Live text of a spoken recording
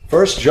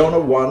First, Jonah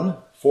 1,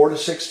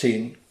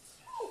 4-16,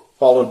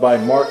 followed by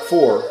Mark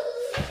 4,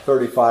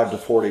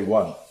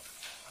 35-41.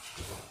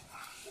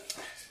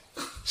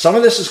 Some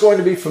of this is going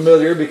to be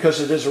familiar because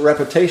it is a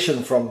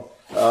repetition from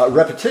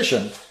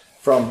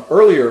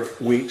earlier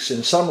weeks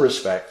in some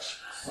respects,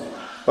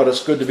 but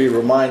it's good to be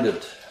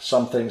reminded.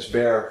 Some things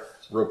bear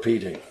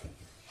repeating.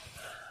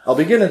 I'll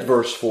begin at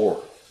verse 4.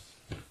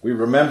 We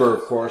remember,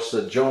 of course,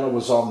 that Jonah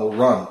was on the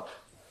run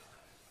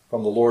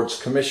from the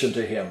Lord's commission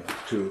to him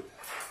to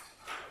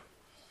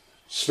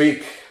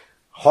speak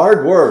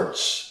hard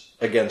words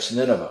against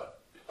Nineveh.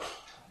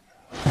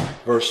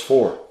 Verse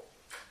 4.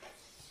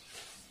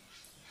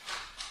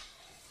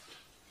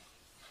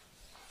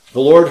 The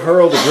Lord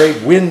hurled a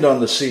great wind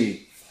on the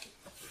sea,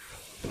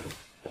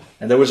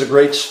 and there was a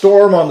great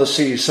storm on the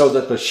sea, so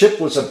that the ship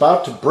was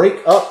about to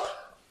break up.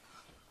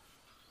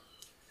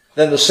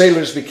 Then the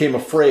sailors became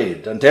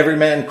afraid, and every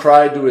man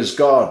cried to his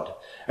God,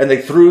 and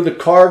they threw the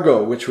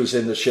cargo which was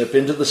in the ship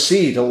into the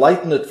sea to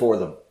lighten it for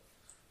them.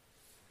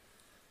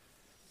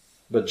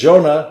 But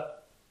Jonah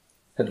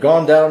had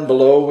gone down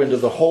below into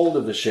the hold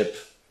of the ship,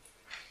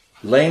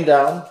 lain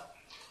down,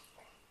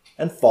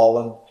 and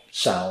fallen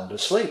sound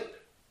asleep.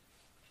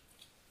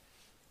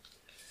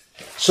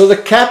 So the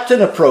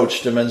captain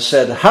approached him and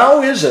said,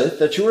 "How is it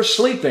that you are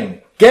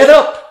sleeping? Get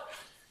up!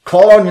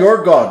 Call on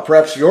your God.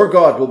 Perhaps your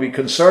God will be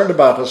concerned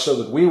about us so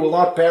that we will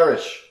not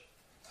perish."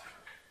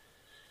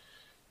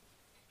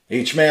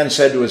 Each man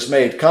said to his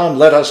mate, "Come,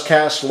 let us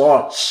cast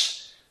lots,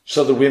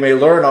 so that we may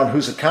learn on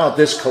whose account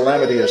this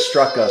calamity has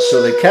struck us."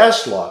 So they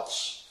cast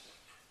lots,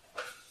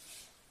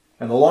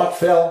 and the lot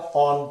fell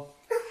on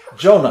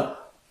Jonah.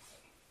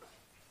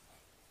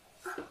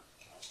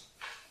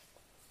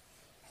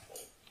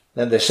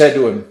 Then they said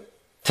to him,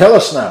 "Tell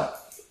us now,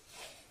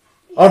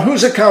 on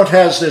whose account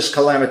has this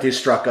calamity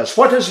struck us?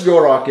 What is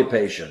your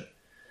occupation?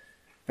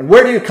 And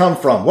where do you come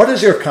from? What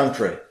is your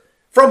country?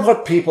 From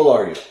what people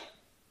are you?"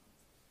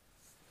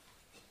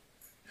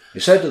 He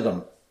said to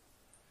them,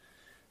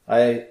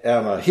 "I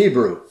am a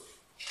Hebrew,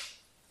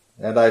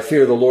 and I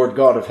fear the Lord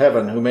God of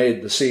heaven, who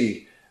made the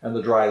sea and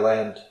the dry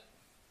land."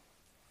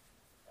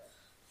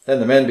 Then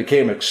the men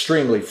became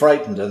extremely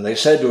frightened, and they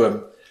said to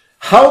him,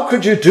 "How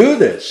could you do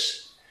this?"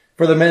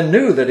 For the men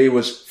knew that he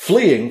was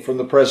fleeing from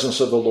the presence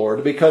of the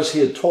Lord, because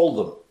he had told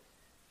them.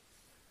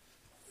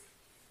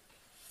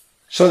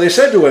 So they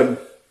said to him,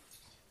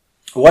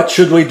 "What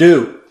should we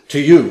do to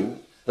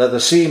you that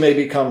the sea may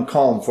become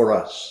calm for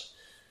us?"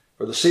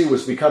 For the sea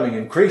was becoming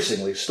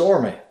increasingly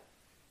stormy.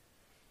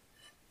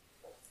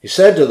 He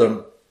said to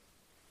them,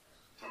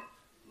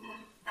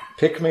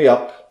 "Pick me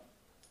up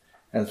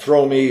and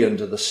throw me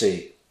into the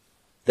sea.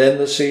 Then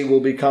the sea will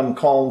become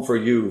calm for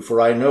you,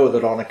 for I know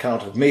that on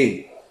account of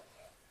me,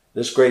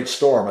 this great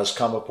storm has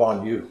come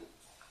upon you."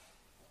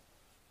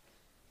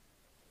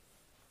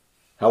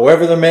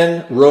 However, the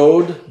men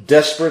rowed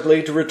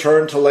desperately to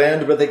return to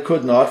land, but they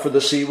could not, for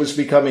the sea was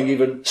becoming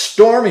even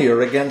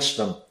stormier against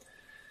them.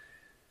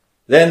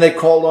 Then they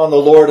called on the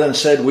Lord and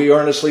said, "We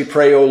earnestly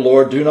pray, O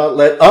Lord, do not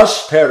let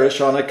us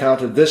perish on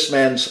account of this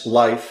man's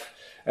life,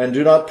 and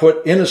do not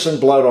put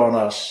innocent blood on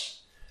us.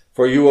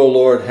 For you, O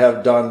Lord,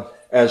 have done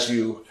as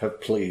you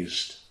have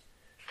pleased."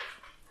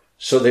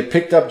 So they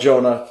picked up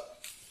Jonah,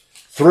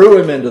 threw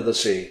him into the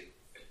sea,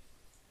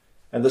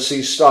 and the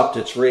sea stopped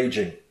its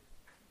raging.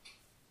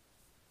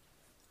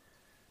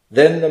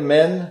 Then the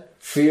men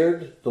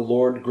feared the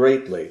Lord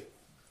greatly,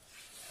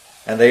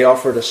 and they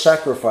offered a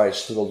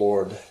sacrifice to the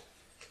Lord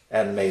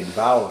and made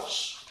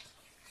vows.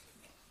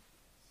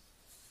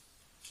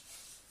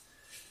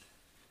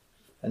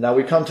 And now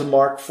we come to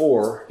Mark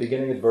 4,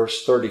 beginning at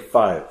verse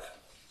 35.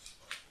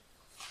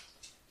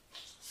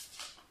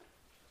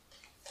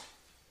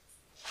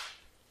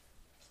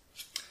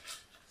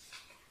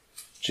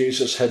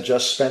 Jesus had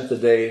just spent the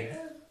day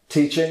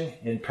teaching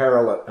in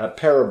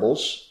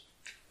parables.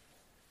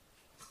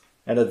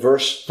 And at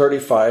verse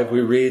 35,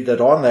 we read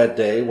that on that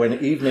day, when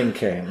evening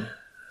came,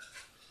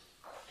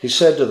 he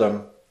said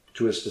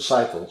to his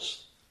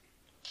disciples,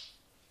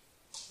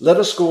 "Let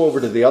us go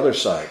over to the other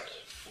side."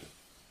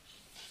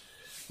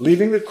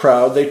 Leaving the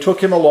crowd, they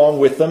took him along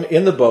with them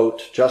in the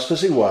boat, just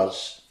as he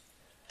was,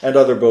 and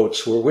other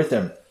boats were with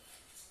him.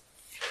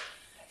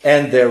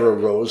 And there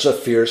arose a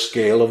fierce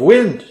gale of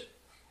wind,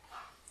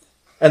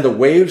 and the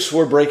waves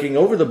were breaking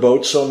over the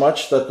boat so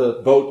much that the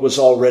boat was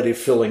already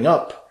filling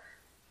up.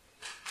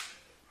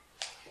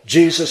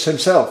 Jesus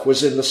himself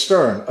was in the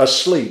stern,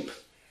 asleep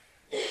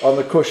on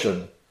the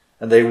cushion.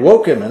 And they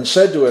woke him and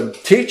said to him,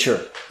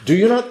 "Teacher, do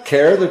you not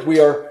care that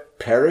we are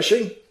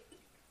perishing?"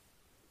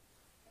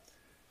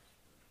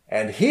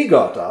 And he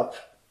got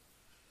up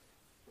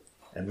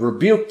and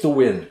rebuked the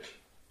wind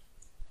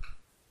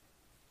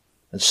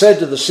and said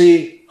to the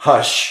sea,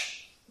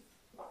 "Hush,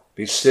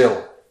 be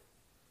still."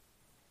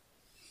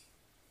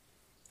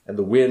 And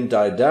the wind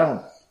died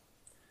down,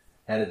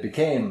 and it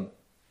became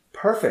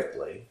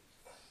perfectly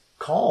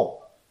calm.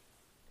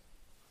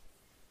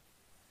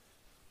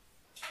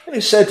 And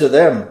he said to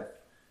them,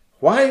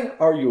 "Why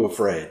are you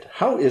afraid?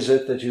 How is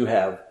it that you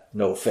have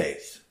no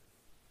faith?"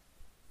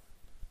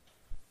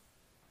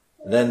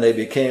 Then they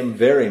became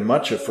very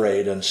much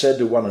afraid and said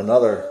to one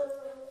another,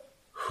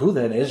 "Who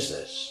then is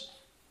this,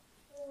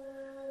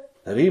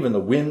 that even the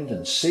wind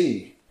and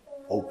sea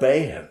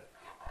obey him?"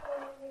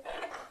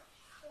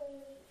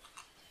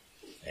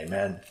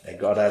 Amen. May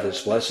God add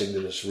his blessing to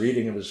this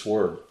reading of his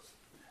word.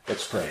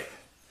 Let's pray.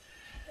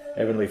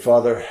 Heavenly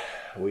Father,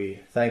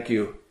 we thank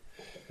you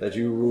that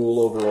you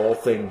rule over all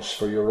things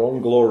for your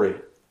own glory,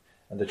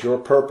 and that your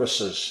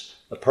purposes,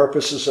 the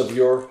purposes of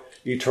your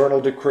eternal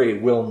decree,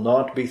 will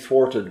not be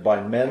thwarted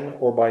by men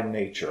or by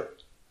nature.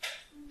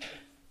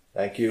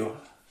 Thank you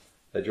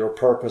that your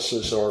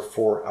purposes are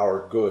for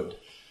our good,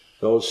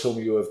 those whom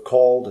you have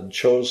called and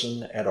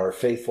chosen and are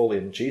faithful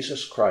in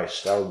Jesus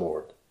Christ our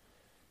Lord,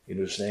 in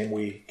whose name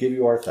we give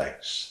you our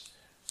thanks.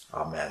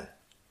 Amen.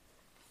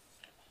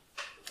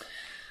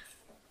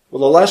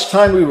 Well, the last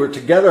time we were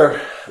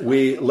together,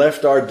 we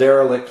left our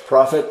derelict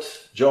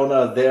prophet,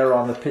 Jonah, there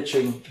on the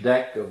pitching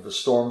deck of the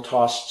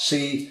storm-tossed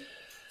sea,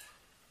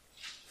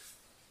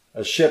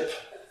 a ship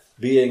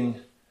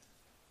being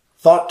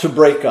thought to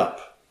break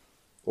up,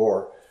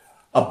 or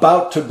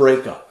about to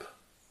break up.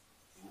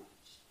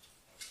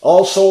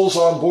 All souls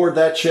on board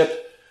that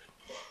ship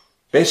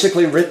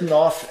basically written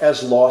off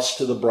as lost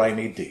to the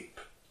briny deep.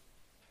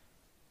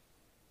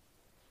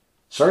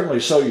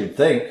 Certainly so you'd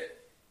think.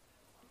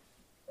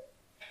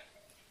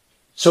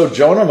 So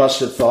Jonah must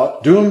have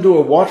thought, doomed to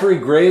a watery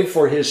grave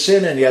for his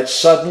sin, and yet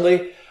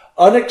suddenly,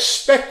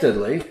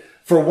 unexpectedly,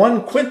 for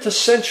one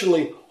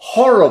quintessentially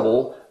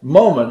horrible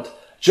moment,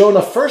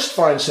 Jonah first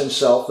finds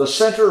himself the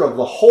center of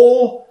the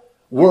whole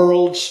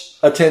world's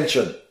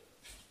attention.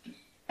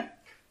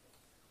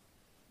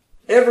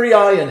 Every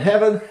eye in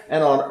heaven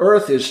and on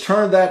earth is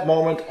turned that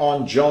moment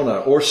on Jonah,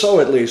 or so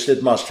at least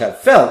it must have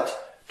felt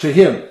to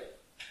him.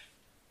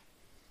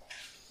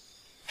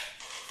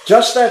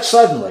 Just that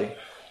suddenly,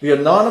 the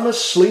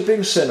anonymous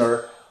sleeping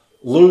sinner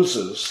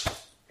loses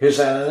his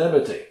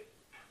anonymity.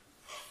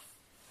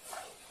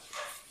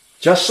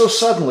 Just so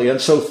suddenly and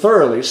so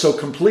thoroughly, so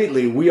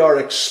completely, we are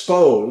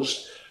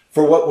exposed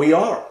for what we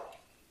are.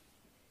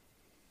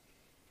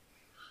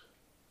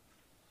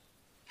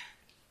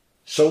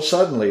 So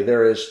suddenly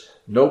there is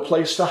no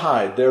place to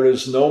hide. There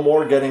is no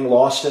more getting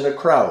lost in a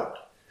crowd.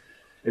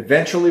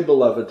 Eventually,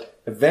 beloved,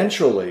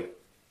 eventually,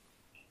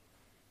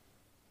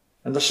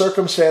 and the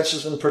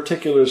circumstances and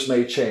particulars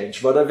may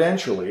change, but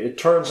eventually it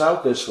turns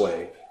out this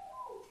way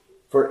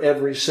for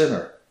every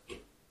sinner.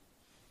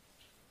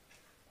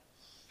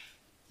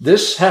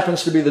 This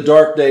happens to be the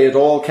dark day it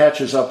all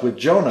catches up with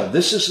Jonah.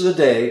 This is the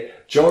day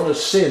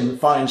Jonah's sin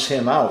finds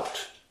him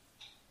out.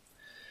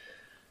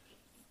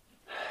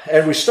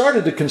 And we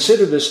started to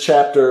consider this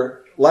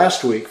chapter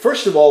last week,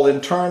 first of all,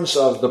 in terms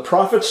of the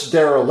prophet's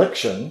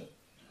dereliction,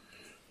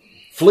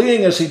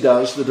 fleeing as he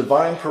does the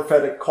divine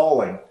prophetic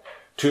calling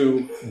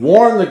to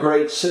warn the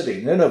great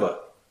city, Nineveh.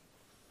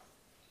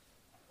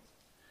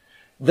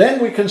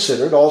 Then we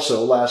considered,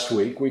 also last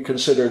week, we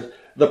considered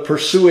the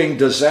pursuing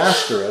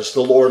disaster as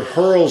the Lord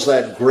hurls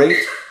that great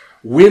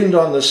wind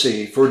on the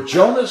sea for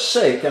Jonah's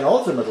sake, and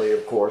ultimately,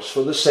 of course,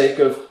 for the sake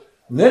of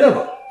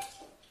Nineveh,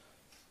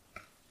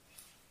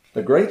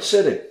 the great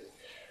city.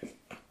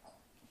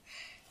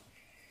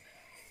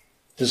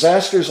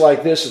 Disasters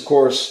like this, of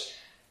course,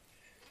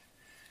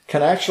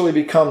 can actually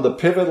become the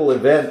pivotal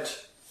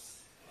event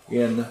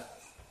in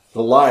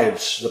the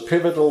lives, the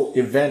pivotal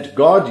event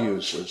God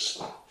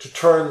uses to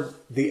turn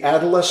the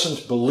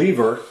adolescent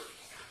believer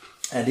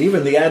and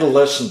even the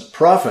adolescent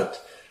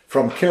prophet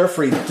from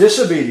carefree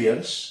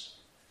disobedience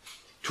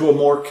to a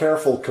more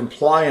careful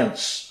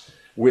compliance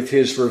with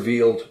his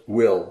revealed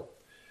will.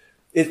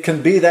 It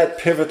can be that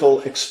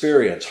pivotal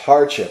experience,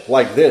 hardship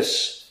like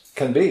this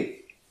can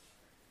be.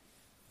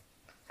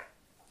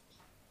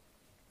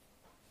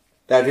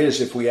 That is,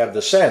 if we have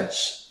the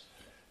sense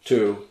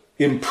to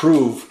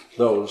improve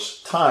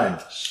those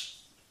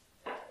times.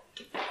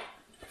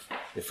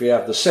 If we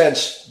have the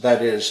sense,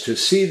 that is, to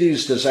see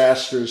these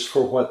disasters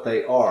for what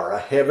they are, a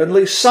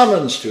heavenly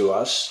summons to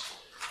us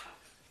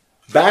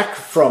back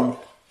from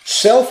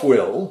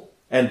self-will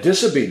and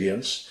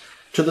disobedience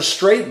to the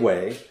straight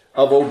way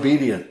of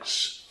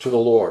obedience to the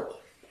Lord.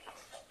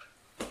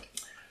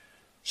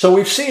 So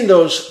we've seen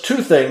those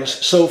two things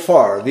so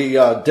far,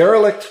 the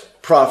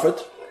derelict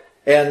prophet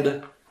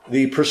and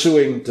the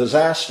pursuing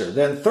disaster.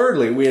 Then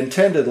thirdly, we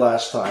intended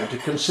last time to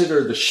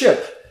consider the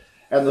ship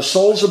and the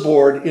souls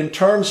aboard in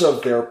terms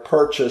of their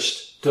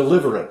purchased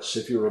deliverance,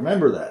 if you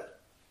remember that.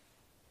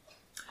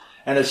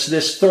 And it's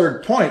this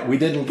third point we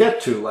didn't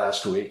get to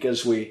last week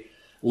as we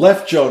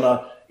left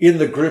Jonah in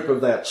the grip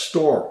of that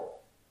storm.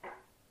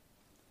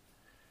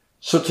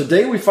 So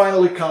today we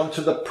finally come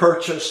to the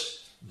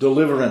purchased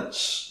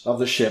deliverance of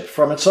the ship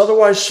from its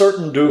otherwise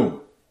certain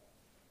doom.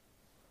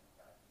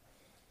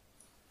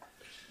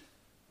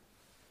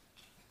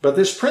 But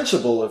this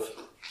principle of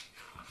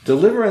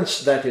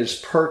deliverance that is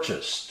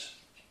purchased,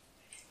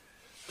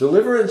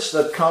 deliverance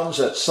that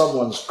comes at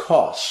someone's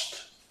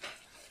cost,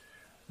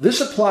 this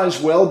applies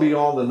well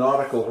beyond the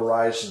nautical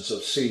horizons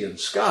of sea and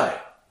sky,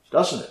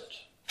 doesn't it?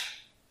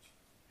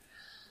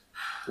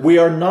 We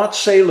are not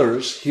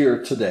sailors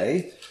here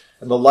today,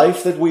 and the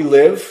life that we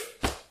live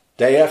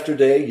day after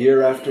day,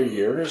 year after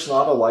year, is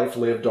not a life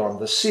lived on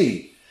the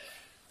sea,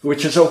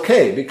 which is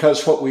okay,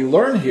 because what we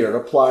learn here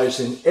applies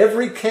in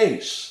every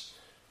case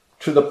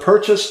to the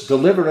purchased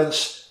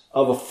deliverance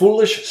of a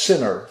foolish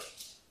sinner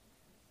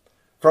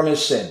from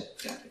his sin.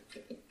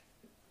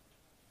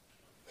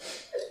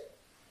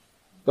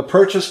 The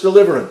purchased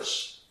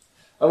deliverance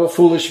of a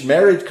foolish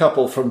married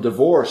couple from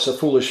divorce, a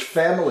foolish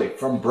family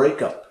from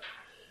breakup,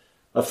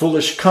 a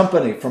foolish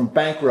company from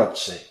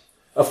bankruptcy,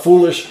 a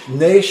foolish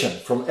nation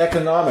from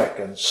economic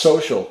and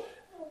social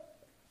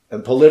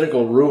and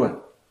political ruin.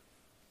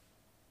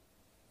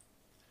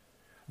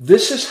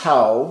 This is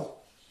how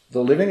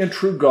the living and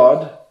true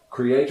God,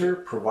 creator,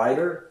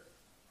 provider,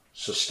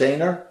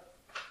 sustainer,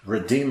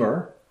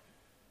 redeemer,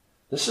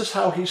 this is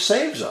how he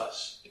saves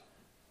us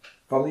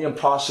from the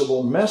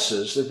impossible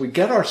messes that we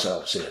get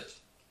ourselves in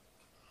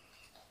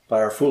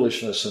by our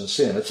foolishness and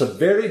sin. It's a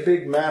very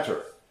big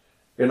matter.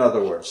 In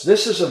other words,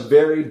 this is a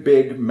very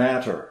big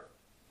matter.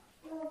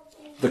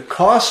 The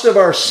cost of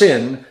our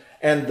sin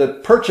and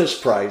the purchase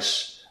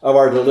price of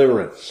our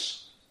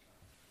deliverance.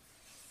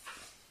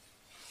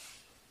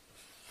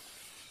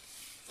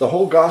 The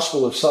whole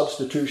gospel of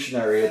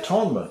substitutionary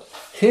atonement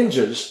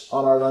hinges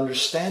on our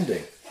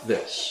understanding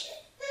this.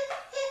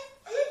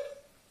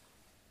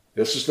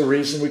 This is the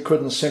reason we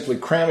couldn't simply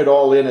cram it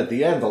all in at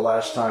the end the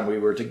last time we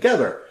were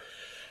together.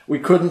 We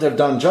couldn't have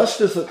done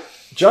justice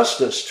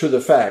to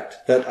the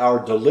fact that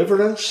our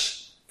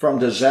deliverance from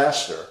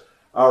disaster,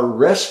 our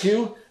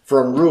rescue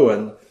from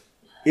ruin,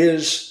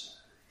 is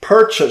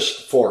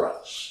purchased for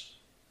us.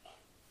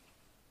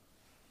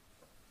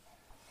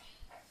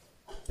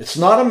 It's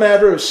not a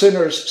matter of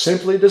sinners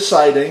simply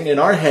deciding in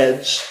our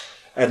heads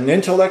at an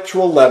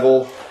intellectual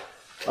level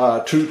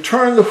to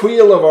turn the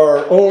wheel of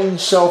our own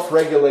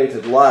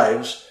self-regulated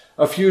lives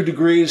a few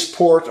degrees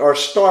port or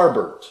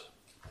starboard.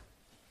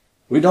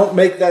 We don't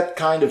make that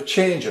kind of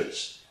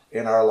changes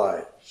in our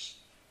lives.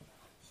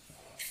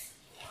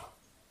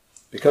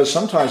 Because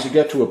sometimes you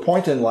get to a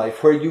point in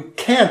life where you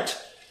can't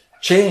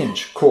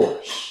change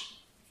course.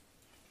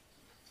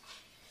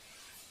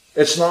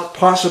 It's not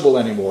possible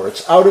anymore.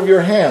 It's out of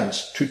your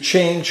hands to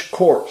change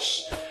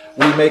course.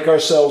 We make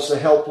ourselves the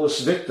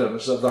helpless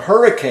victims of the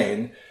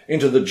hurricane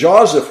into the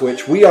jaws of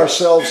which we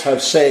ourselves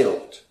have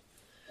sailed.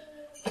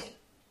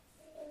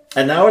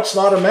 And now it's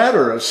not a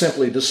matter of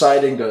simply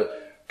deciding to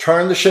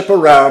turn the ship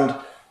around,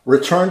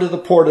 return to the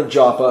port of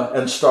Joppa,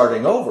 and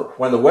starting over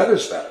when the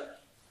weather's better.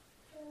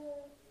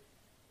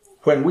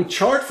 When we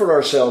chart for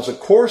ourselves a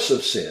course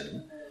of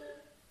sin,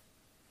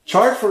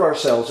 chart for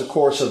ourselves a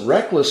course of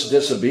reckless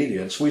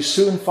disobedience, we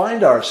soon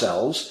find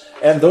ourselves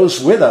and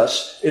those with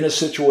us in a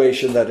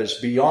situation that is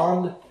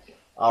beyond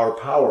our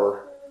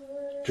power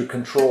to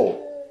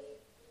control.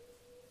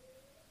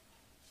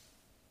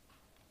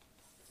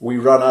 We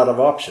run out of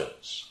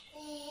options.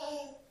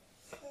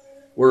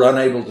 We're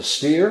unable to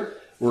steer.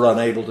 We're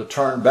unable to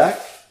turn back.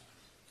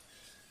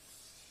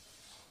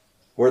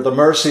 We're at the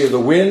mercy of the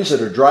winds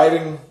that are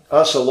driving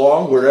us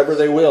along wherever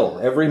they will.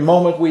 Every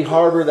moment we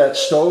harbor that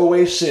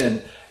stowaway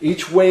sin,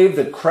 each wave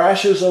that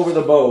crashes over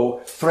the bow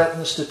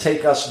threatens to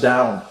take us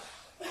down.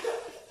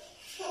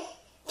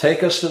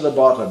 Take us to the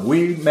bottom.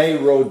 We may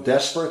row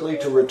desperately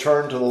to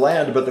return to the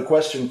land, but the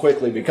question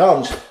quickly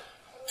becomes,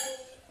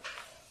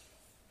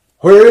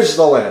 where is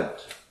the land?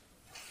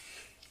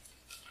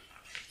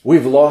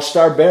 We've lost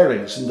our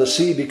bearings, and the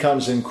sea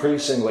becomes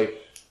increasingly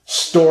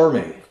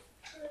stormy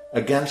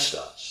against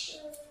us.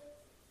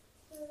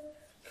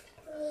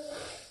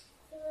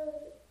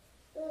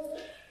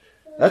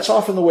 That's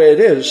often the way it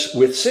is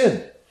with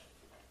sin.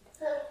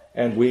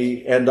 And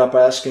we end up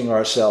asking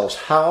ourselves,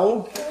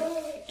 how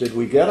did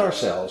we get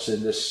ourselves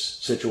in this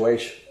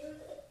situation?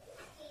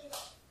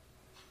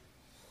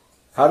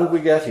 How did we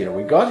get here?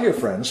 We got here,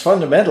 friends,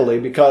 fundamentally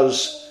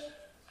because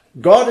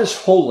God is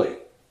holy.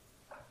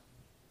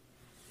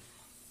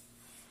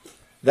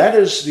 That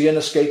is the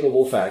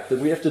inescapable fact that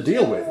we have to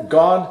deal with.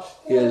 God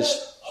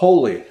is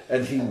holy,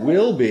 and he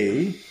will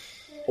be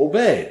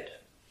obeyed.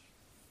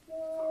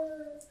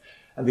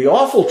 And the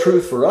awful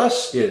truth for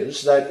us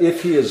is that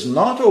if he is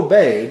not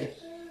obeyed,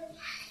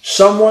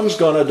 someone's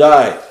going to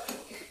die.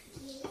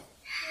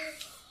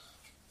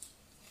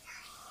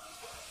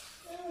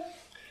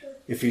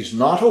 If he's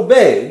not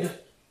obeyed,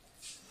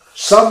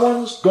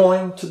 someone's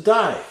going to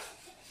die.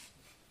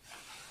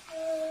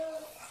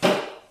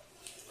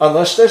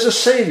 Unless there's a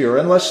Savior,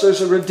 unless there's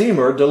a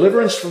Redeemer,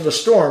 deliverance from the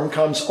storm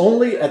comes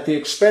only at the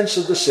expense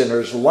of the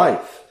sinner's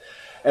life.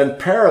 And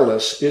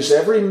perilous is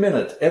every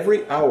minute,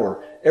 every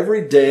hour,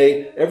 every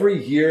day,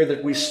 every year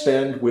that we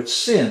spend with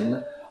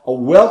sin, a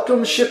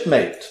welcome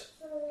shipmate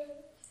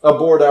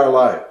aboard our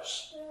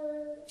lives.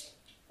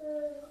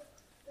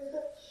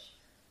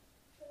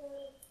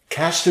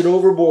 Cast it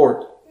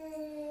overboard,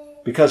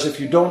 because if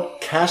you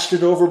don't cast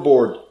it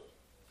overboard,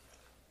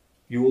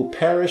 you will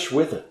perish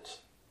with it.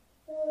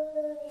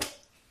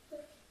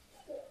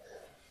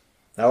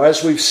 Now,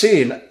 as we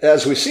see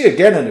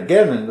again and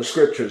again in the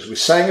scriptures, we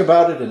sang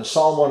about it in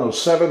Psalm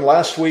 107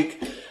 last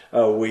week.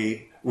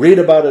 We read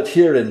about it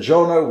here in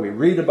Jonah. We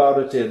read about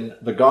it in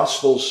the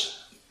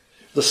Gospels.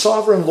 The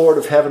sovereign Lord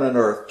of heaven and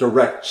earth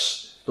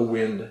directs the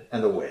wind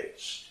and the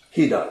waves.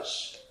 He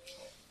does.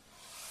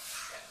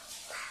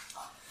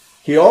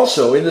 He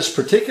also, in this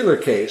particular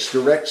case,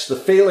 directs the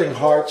failing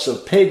hearts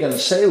of pagan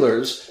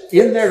sailors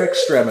in their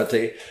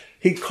extremity.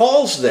 He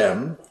calls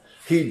them,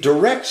 he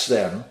directs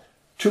them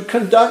to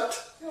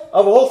conduct,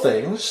 of all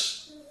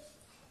things,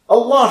 a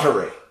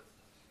lottery.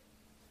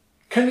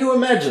 Can you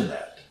imagine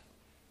that?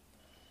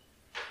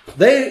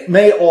 They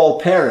may all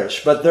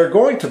perish, but they're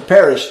going to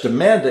perish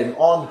demanding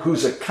on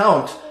whose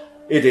account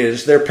it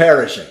is they're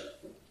perishing.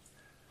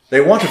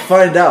 They want to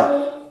find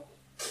out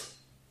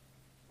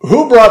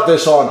who brought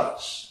this on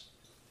us.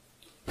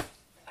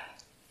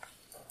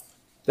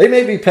 They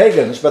may be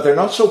pagans, but they're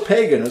not so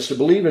pagan as to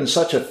believe in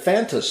such a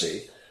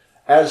fantasy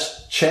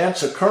as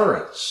chance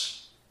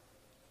occurrence.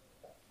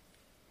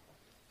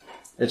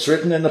 It's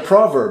written in the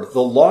proverb,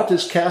 the lot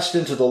is cast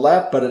into the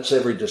lap, but its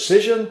every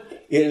decision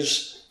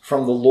is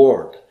from the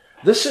Lord.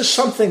 This is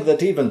something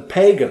that even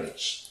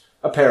pagans,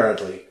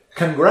 apparently,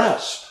 can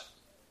grasp.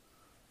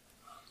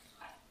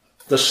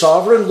 The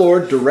sovereign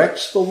Lord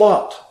directs the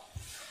lot.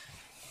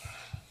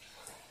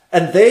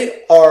 And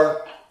they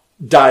are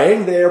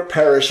dying, they are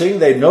perishing,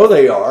 they know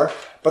they are,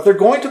 but they're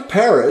going to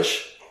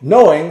perish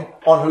knowing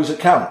on whose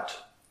account.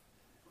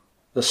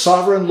 The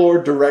sovereign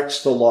Lord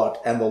directs the lot,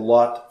 and the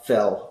lot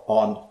fell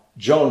on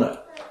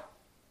Jonah.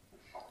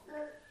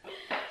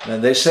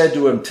 And they said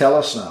to him, tell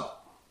us now,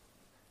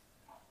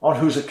 on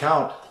whose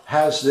account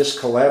has this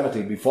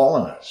calamity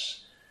befallen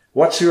us?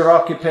 What's your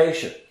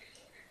occupation?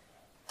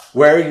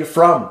 Where are you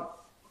from?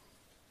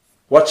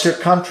 What's your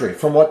country?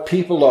 From what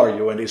people are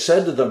you? And he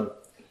said to them,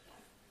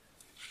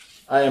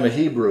 I am a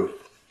Hebrew,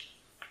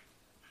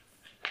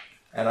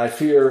 and I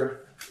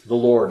fear the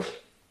Lord,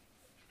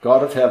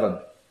 God of heaven,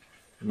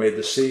 who made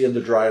the sea and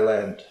the dry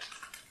land.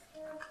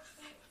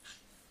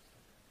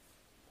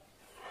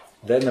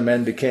 Then the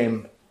men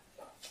became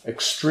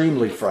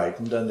extremely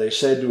frightened, and they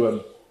said to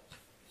him,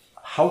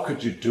 how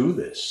could you do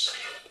this?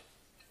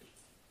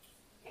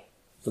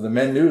 For the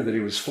men knew that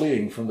he was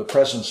fleeing from the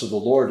presence of the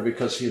Lord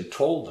because he had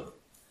told them.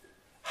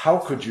 How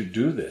could you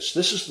do this?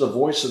 This is the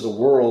voice of the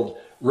world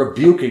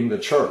rebuking the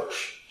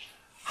church.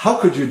 How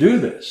could you do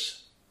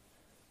this?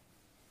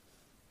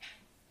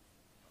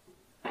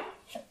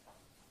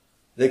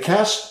 They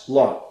cast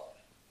lot,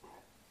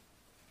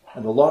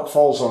 and the lot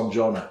falls on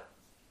Jonah.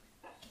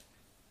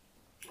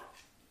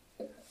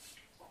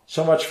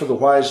 So much for the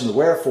whys and the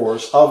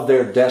wherefores of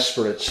their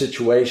desperate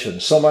situation.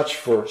 So much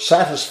for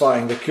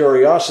satisfying the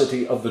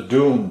curiosity of the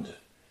doomed.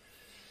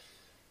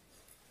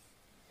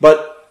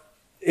 But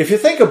if you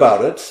think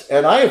about it,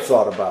 and I have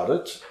thought about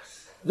it,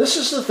 this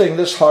is the thing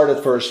that's hard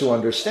at first to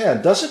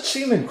understand. Does it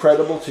seem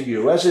incredible to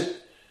you, as it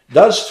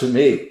does to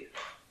me,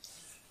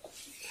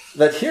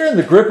 that here in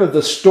the grip of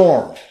the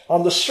storm,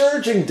 on the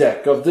surging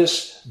deck of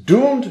this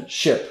doomed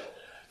ship,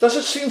 does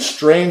it seem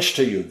strange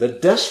to you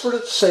that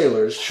desperate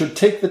sailors should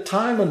take the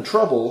time and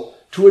trouble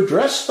to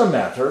address the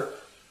matter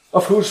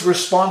of who's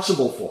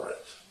responsible for it?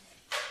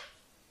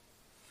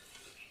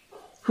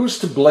 Who's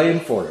to blame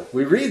for it?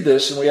 We read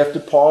this and we have to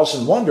pause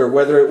and wonder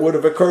whether it would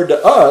have occurred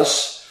to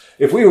us,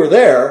 if we were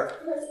there,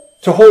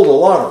 to hold a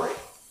lottery.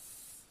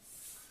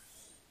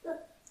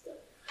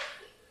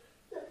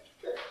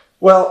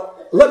 Well,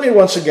 let me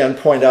once again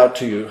point out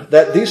to you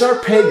that these are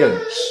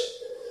pagans.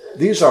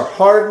 These are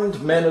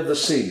hardened men of the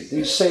sea,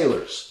 these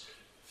sailors.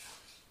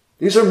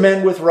 These are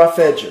men with rough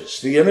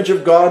edges. The image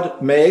of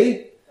God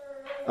may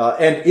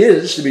and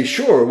is, to be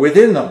sure,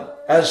 within them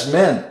as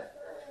men,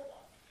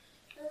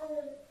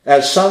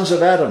 as sons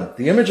of Adam.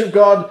 The image of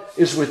God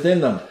is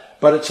within them,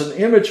 but it's an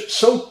image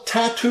so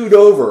tattooed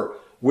over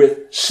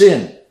with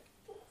sin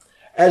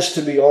as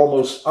to be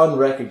almost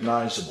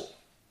unrecognizable.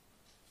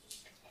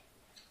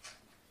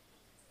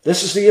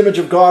 This is the image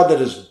of God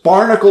that is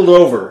barnacled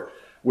over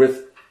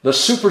with the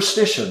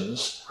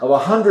superstitions of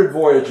 100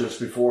 voyages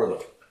before them.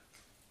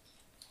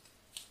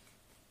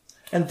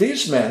 And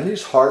these men,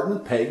 these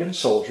hardened pagan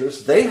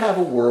soldiers, they have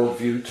a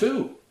worldview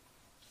too.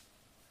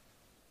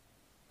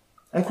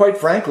 And quite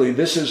frankly,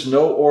 this is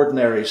no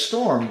ordinary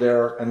storm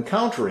they're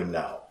encountering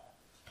now.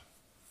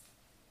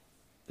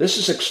 This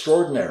is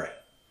extraordinary.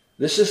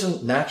 This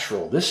isn't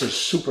natural. This is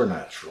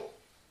supernatural.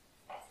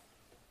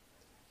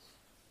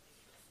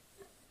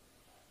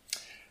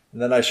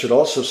 And then I should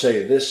also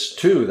say this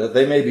too, that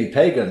they may be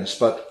pagans,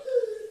 but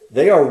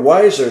they are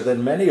wiser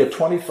than many a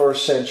 21st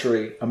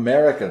century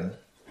American,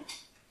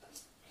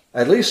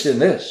 at least in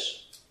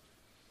this.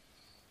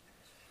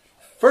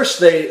 First,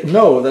 they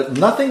know that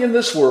nothing in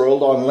this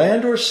world, on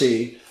land or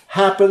sea,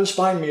 happens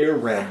by mere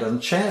random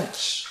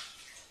chance.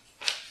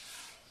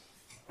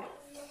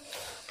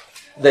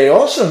 They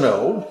also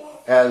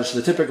know, as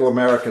the typical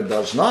American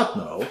does not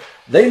know,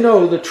 they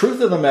know the truth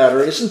of the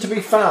matter isn't to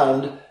be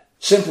found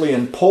simply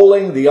in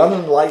polling the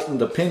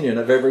unenlightened opinion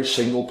of every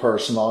single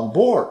person on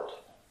board.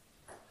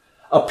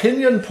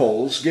 Opinion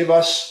polls give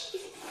us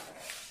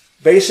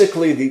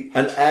basically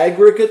an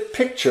aggregate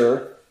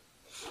picture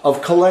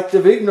of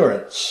collective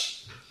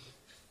ignorance.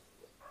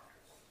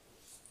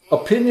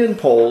 Opinion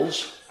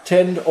polls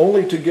tend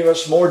only to give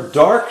us more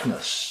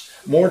darkness,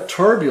 more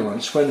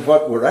turbulence, when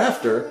what we're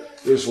after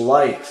is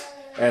light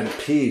and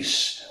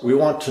peace. We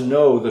want to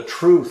know the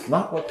truth,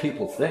 not what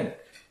people think.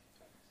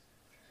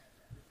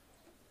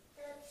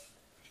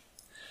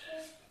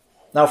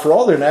 Now, for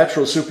all their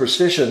natural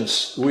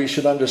superstitions, we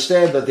should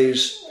understand that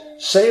these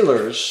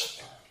sailors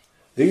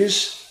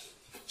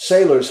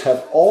have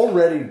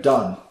already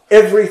done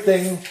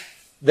everything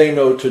they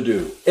know to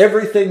do.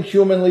 Everything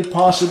humanly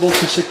possible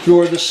to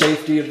secure the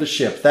safety of the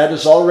ship. That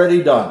is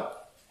already done.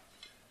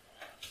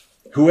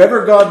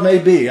 Whoever God may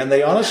be, and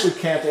they honestly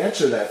can't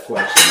answer that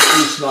question, at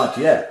least not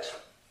yet.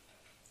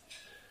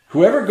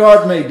 Whoever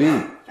God may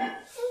be,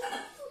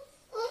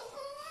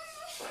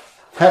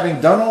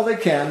 having done all they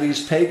can,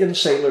 these pagan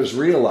sailors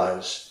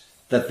realize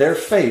that their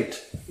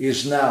fate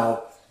is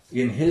now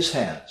in his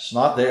hands,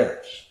 not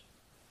theirs.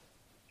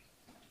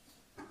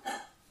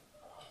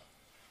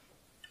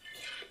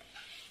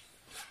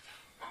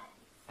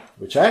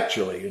 Which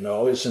actually,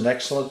 is an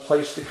excellent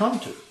place to come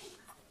to.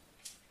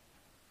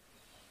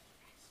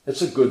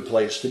 It's a good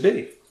place to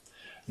be,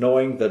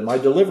 knowing that my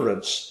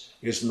deliverance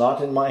is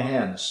not in my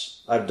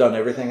hands. I've done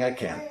everything I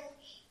can.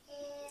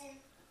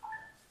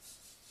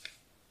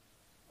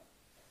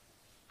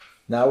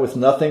 Now, with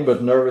nothing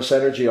but nervous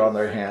energy on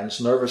their hands,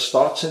 nervous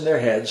thoughts in their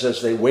heads,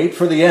 as they wait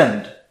for the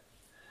end,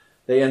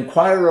 they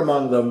inquire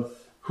among them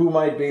who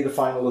might be the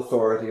final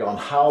authority on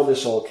how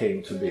this all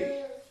came to be.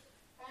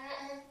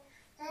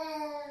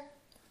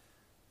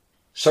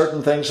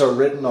 Certain things are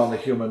written on the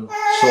human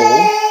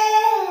soul,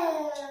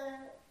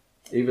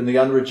 even the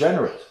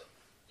unregenerate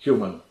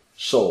human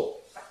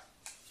soul.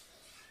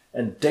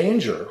 And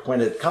danger, when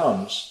it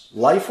comes,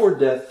 life or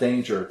death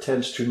danger,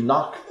 tends to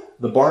knock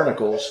the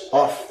barnacles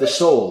off the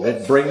soul.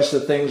 It brings the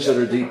things that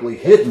are deeply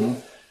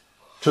hidden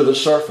to the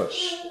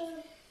surface.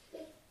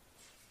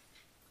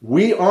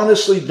 We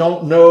honestly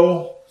don't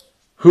know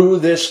who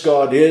this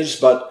God is,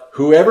 but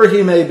whoever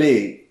he may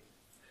be,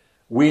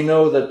 we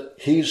know that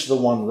he's the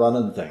one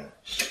running things.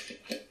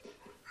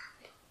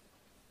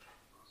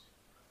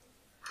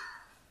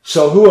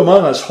 So who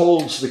among us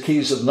holds the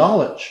keys of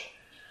knowledge?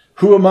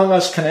 Who among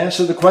us can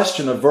answer the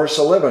question of verse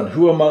 11?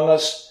 Who among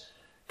us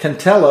can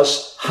tell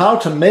us how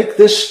to make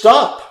this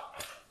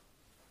stop?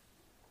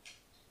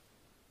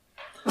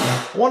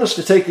 I want us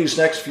to take these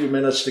next few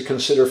minutes to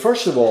consider,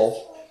 first of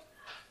all,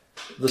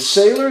 the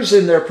sailors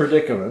in their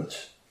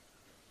predicament,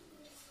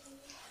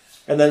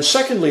 and then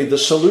secondly, the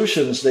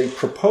solutions they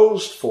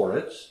proposed for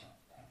it,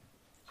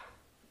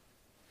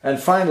 and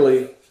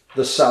finally,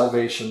 the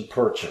salvation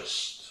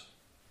purchased.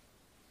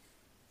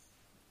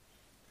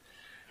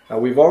 Now,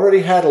 we've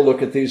already had a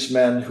look at these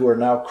men who are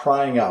now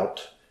crying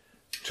out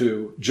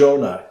to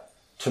Jonah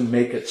to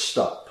make it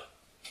stop.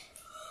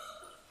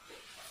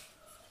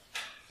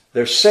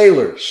 They're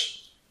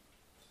sailors.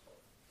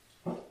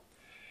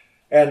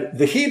 And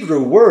the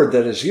Hebrew word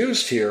that is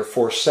used here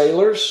for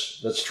sailors,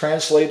 that's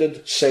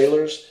translated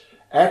sailors,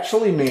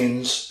 actually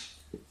means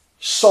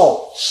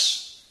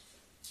salts.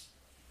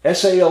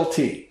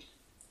 S-A-L-T.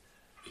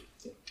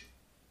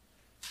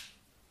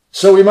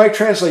 So we might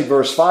translate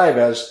verse 5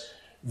 as,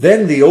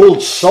 then the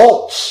old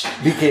salts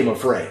became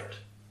afraid.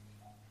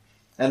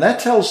 And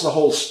that tells the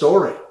whole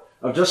story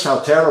of just how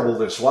terrible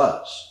this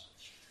was.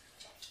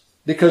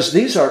 Because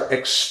these are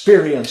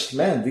experienced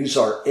men. These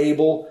are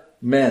able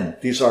men.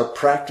 These are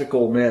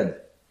practical men.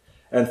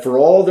 And for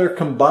all their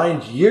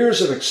combined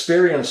years of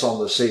experience on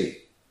the sea,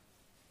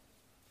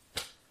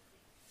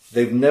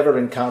 they've never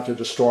encountered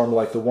a storm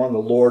like the one the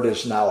Lord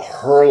is now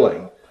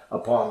hurling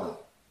upon them.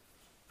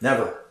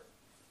 Never.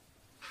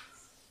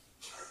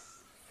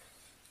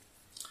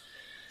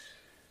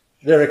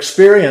 They're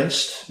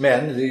experienced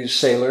men, these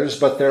sailors,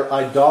 but they're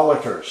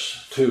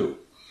idolaters too,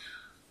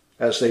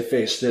 as they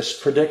face this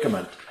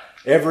predicament.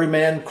 Every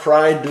man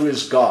cried to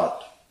his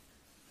God.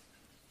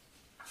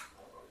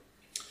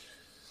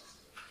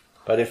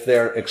 But if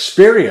their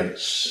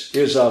experience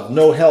is of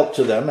no help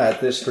to them at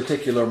this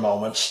particular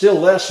moment, still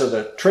less are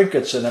the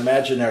trinkets and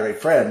imaginary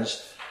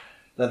friends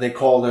that they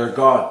call their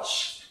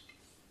gods.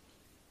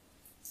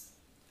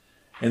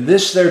 In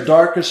this, their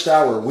darkest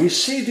hour, we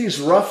see these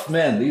rough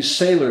men, these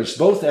sailors,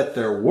 both at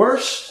their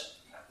worst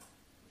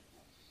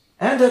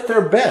and at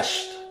their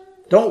best,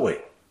 don't we?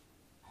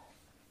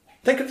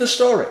 Think of the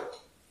story.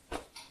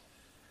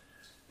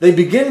 They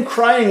begin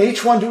crying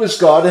each one to his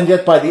God, and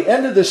yet by the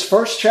end of this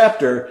first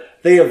chapter,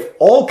 they have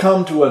all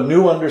come to a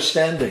new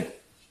understanding,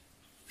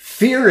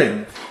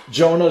 fearing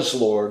Jonah's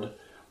Lord,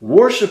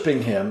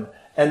 worshiping him,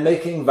 and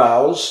making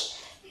vows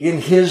in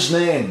his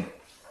name.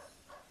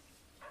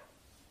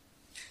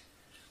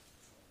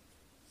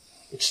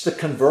 It's the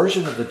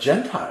conversion of the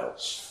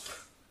Gentiles.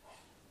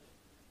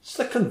 It's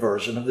the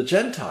conversion of the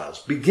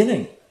Gentiles,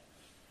 beginning.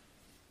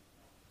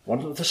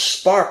 One of the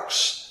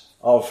sparks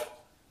of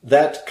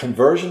that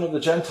conversion of the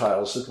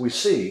Gentiles that we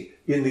see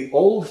in the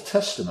Old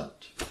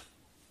Testament.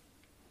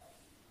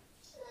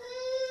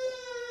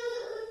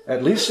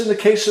 at least in the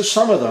case of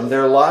some of them,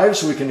 their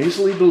lives, we can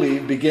easily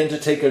believe, begin to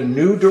take a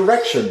new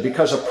direction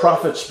because a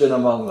prophet's been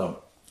among them.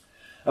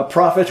 A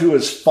prophet who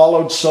is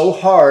followed so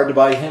hard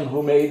by him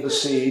who made the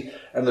sea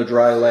and the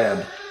dry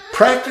land.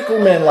 Practical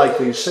men like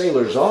these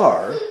sailors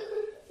are,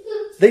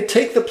 they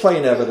take the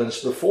plain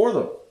evidence before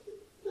them.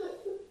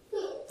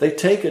 They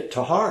take it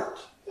to heart.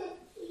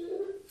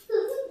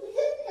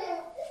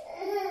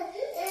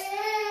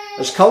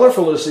 As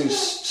colorful as these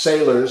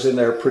sailors in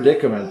their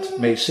predicament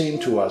may seem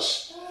to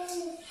us,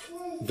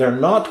 they're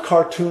not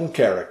cartoon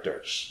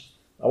characters.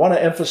 I want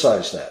to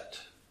emphasize that.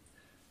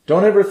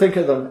 Don't ever think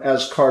of them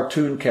as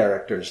cartoon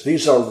characters.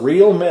 These are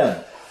real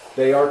men.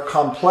 They are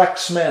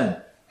complex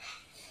men.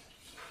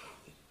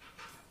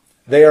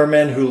 They are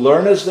men who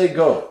learn as they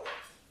go.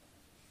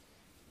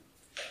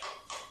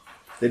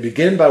 They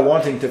begin by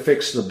wanting to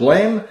fix the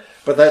blame,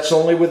 but that's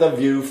only with a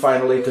view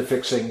finally to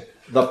fixing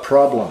the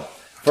problem.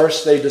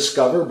 First, they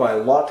discover by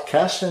lot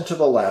cast into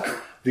the lap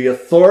the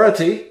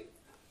authority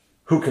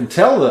who can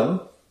tell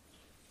them,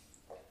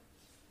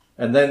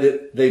 and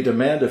then they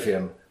demand of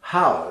him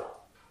how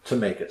to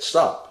make it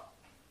stop.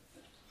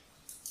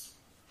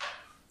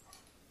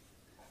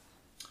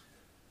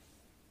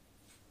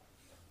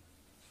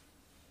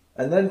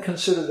 And then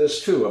consider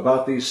this too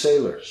about these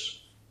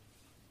sailors.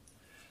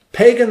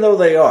 Pagan though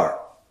they are,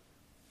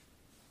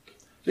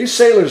 these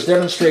sailors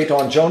demonstrate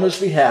on Jonah's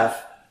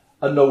behalf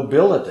a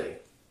nobility.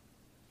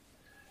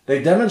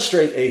 They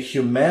demonstrate a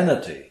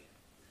humanity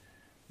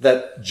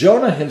that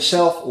Jonah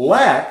himself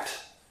lacked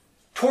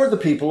toward the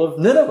people of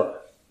Nineveh.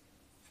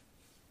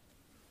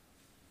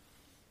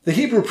 The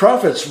Hebrew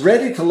prophets,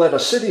 ready to let a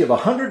city of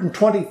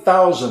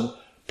 120,000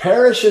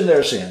 perish in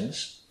their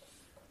sins,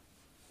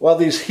 while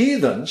these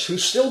heathens, who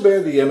still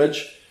bear the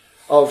image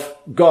of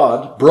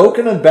God,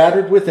 broken and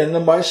battered within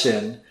them by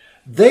sin,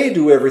 they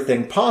do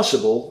everything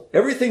possible,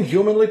 everything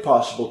humanly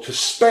possible, to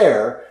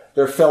spare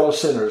their fellow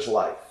sinners'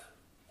 life.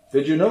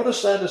 Did you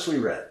notice that as we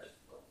read?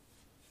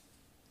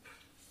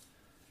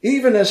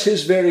 Even as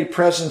his very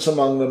presence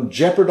among them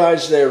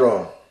jeopardized their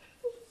own.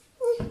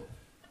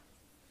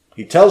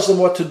 He tells them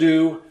what to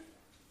do,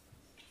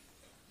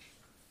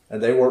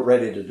 and they weren't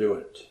ready to do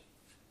it.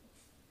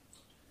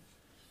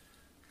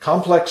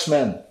 Complex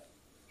men,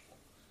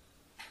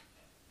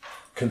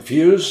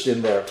 confused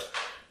in their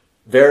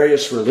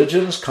various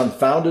religions,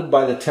 confounded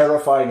by the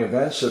terrifying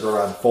events that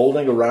are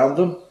unfolding around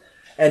them,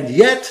 and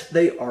yet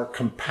they are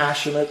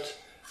compassionate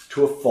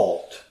to a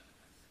fault.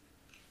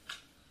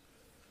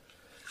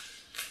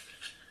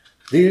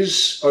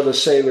 These are the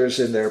sailors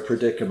in their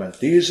predicament.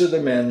 These are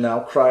the men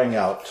now crying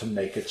out to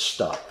make it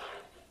stop.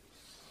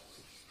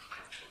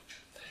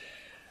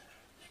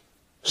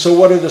 So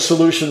what are the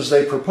solutions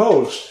they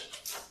proposed?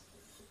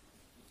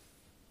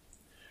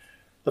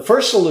 The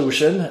first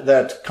solution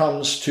that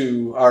comes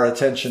to our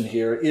attention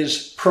here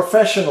is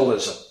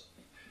professionalism.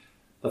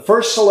 The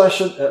first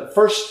solution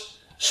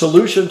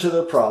to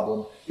the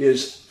problem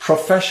is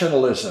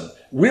professionalism.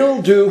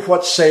 We'll do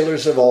what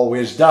sailors have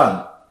always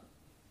done.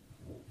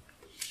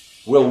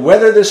 We'll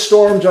weather this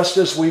storm just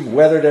as we've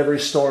weathered every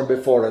storm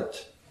before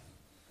it.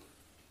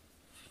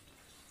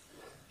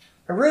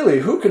 And really,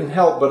 who can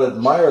help but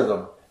admire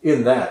them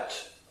in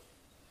that?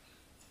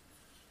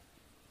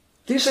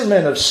 These are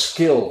men of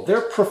skill.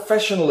 Their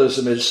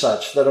professionalism is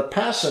such that a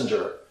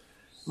passenger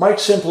might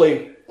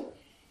simply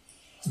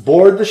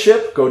board the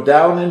ship, go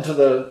down into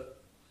the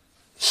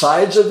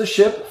sides of the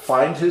ship,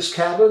 find his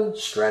cabin,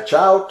 stretch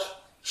out,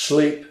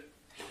 sleep,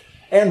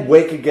 and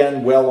wake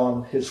again well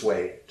on his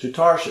way to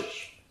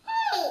Tarshish.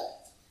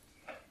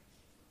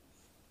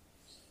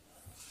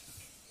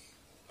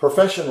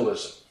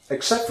 Professionalism,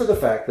 except for the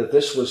fact that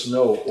this was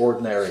no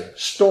ordinary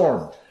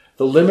storm.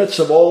 The limits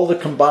of all the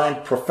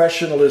combined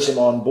professionalism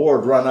on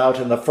board run out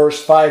in the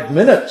first 5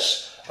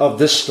 minutes of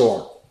this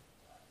storm.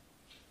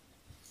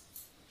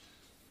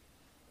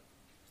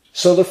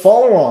 So the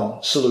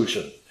follow-on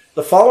solution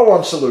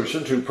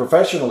to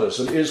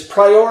professionalism is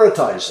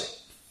prioritizing.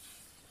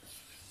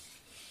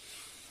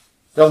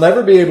 They'll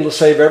never be able to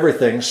save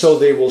everything, so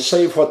they will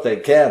save what they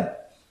can.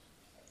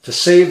 To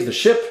save the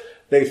ship,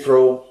 they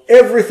throw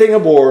everything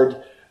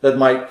aboard that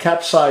might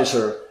capsize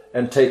her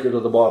and take her to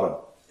the bottom.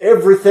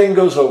 Everything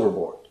goes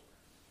overboard.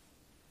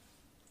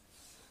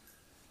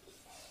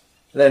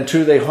 Then,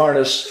 too, they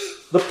harness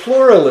the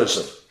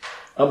pluralism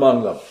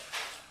among them,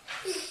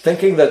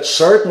 thinking that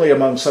certainly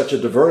among such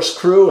a diverse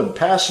crew and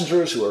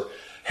passengers who are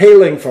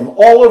hailing from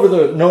all over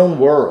the known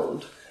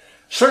world,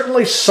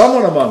 certainly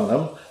someone among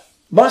them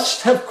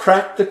must have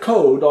cracked the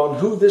code on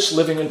who this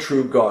living and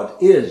true God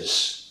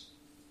is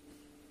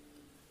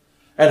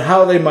and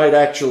how they might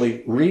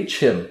actually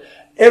reach him.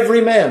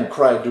 Every man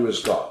cried to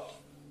his God.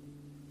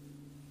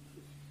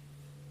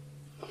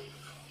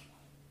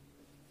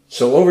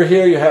 So over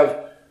here you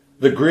have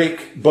the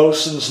Greek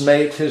boatswain's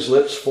mate, his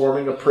lips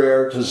forming a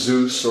prayer to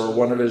Zeus or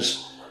one of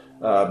his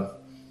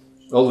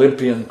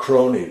Olympian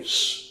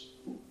cronies.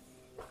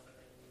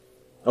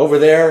 Over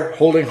there,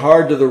 holding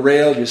hard to the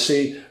rail, you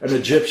see an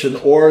Egyptian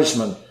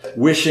oarsman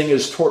wishing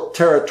his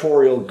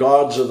territorial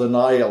gods of the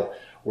Nile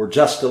or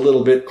just a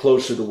little bit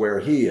closer to where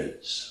he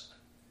is.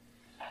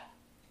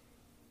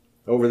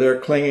 Over there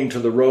clinging to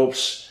the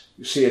ropes,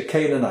 you see a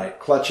Canaanite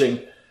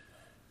clutching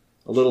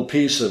a little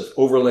piece of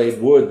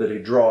overlaid wood that he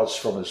draws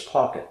from his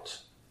pocket.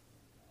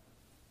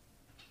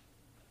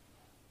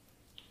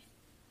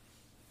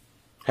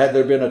 Had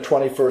there been a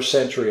 21st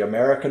century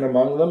American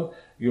among them,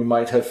 you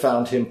might have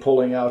found him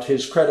pulling out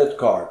his credit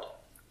card,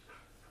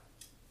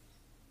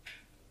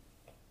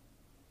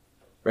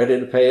 ready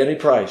to pay any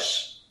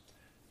price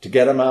to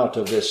get him out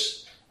of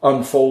this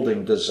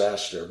unfolding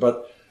disaster.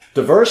 But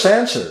the diverse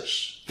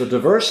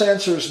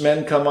answers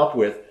men come up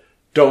with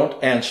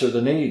don't answer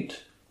the need.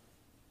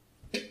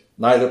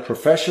 Neither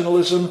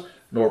professionalism,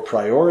 nor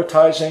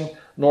prioritizing,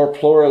 nor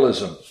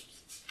pluralism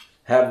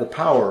have the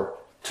power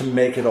to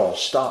make it all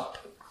stop.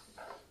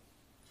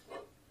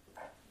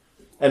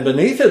 And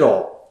beneath it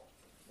all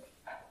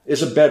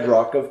is a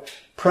bedrock of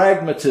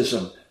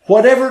pragmatism.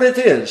 Whatever it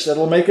is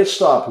that'll make it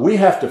stop, we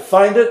have to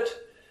find it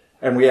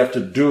and we have to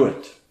do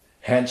it.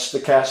 Hence the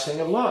casting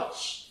of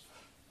lots.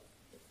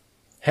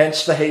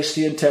 Hence the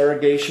hasty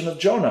interrogation of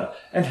Jonah.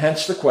 And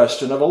hence the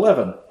question of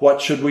 11.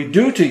 What should we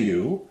do to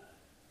you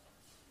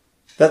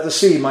that the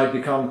sea might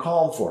become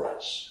calm for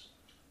us?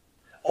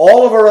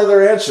 All of our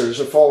other answers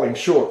are falling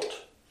short.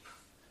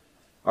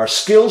 Our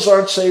skills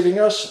aren't saving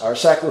us. Our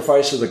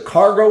sacrifice of the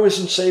cargo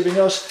isn't saving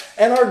us.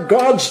 And our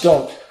gods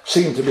don't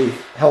seem to be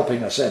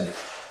helping us any.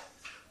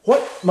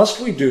 What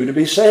must we do to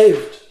be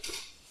saved?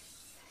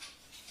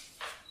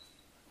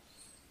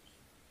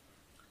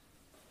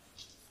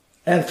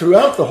 And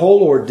throughout the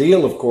whole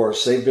ordeal, of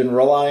course, they've been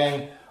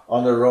relying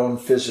on their own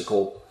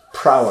physical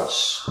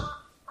prowess.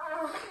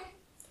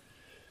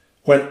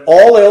 When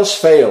all else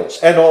fails,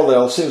 and all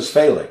else is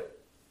failing,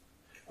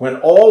 when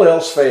all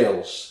else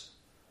fails,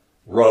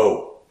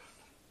 row.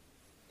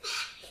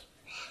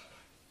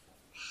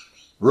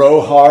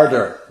 Row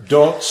harder.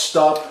 Don't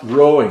stop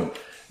rowing.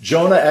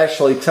 Jonah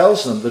actually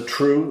tells them the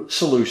true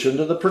solution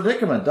to the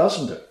predicament,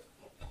 doesn't it?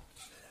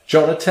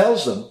 Jonah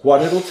tells them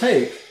what it'll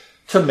take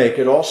to make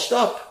it all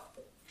stop.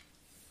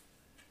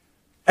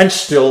 And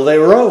still they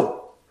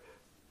row.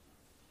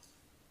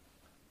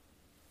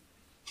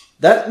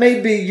 That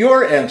may be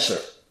your answer.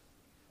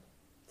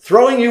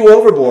 Throwing you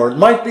overboard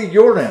might be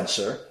your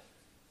answer,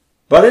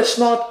 but it's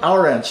not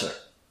our answer.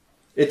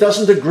 It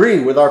doesn't agree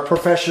with our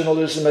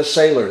professionalism as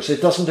sailors.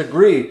 It doesn't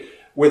agree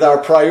with our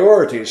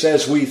priorities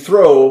as we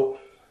throw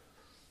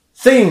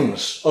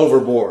things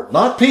overboard,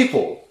 not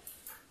people.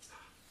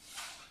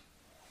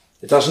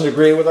 It doesn't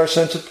agree with our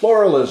sense of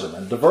pluralism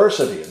and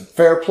diversity and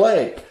fair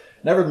play.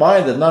 Never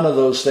mind that none of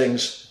those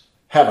things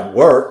haven't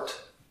worked.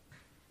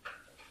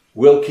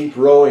 We'll keep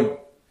rowing.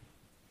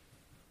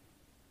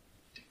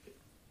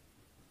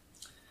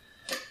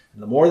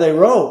 And the more they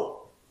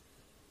row,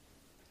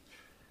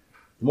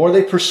 the more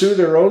they pursue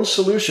their own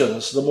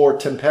solutions, the more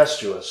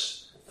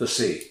tempestuous the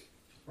sea.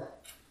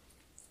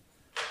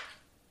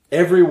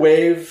 Every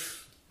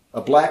wave,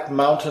 a black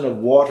mountain of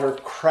water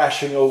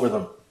crashing over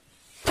them.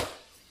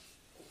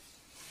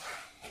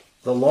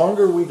 The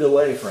longer we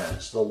delay,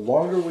 friends, the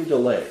longer we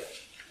delay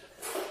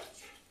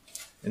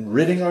in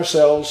ridding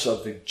ourselves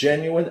of the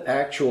genuine,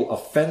 actual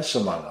offense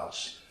among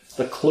us,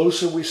 the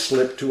closer we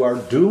slip to our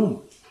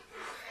doom.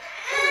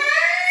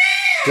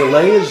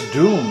 Delay is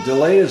doom.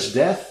 Delay is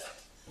death.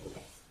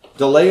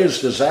 Delay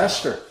is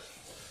disaster.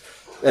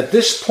 At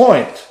this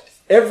point,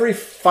 every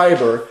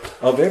fiber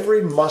of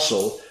every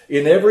muscle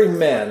in every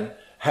man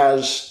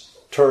has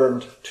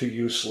turned to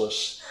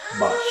useless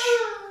mush.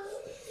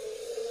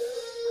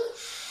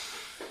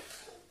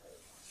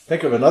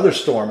 Think of another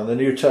storm in the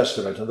New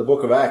Testament, in the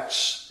book of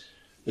Acts,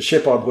 the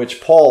ship on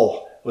which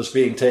Paul was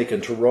being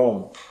taken to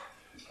Rome.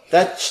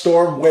 That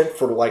storm went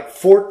for like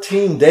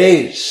 14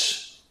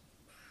 days.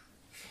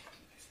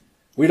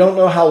 We don't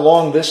know how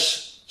long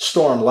this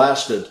storm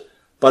lasted,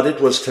 but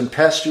it was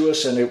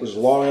tempestuous and it was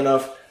long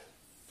enough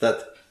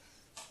that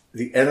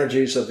the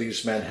energies of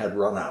these men had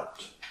run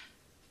out.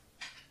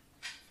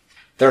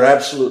 They're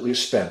absolutely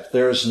spent.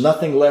 There is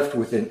nothing left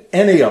within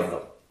any of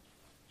them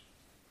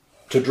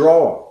to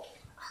draw on.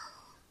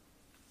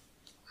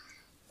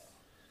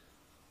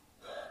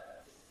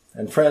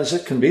 And friends,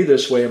 it can be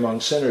this way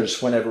among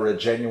sinners whenever a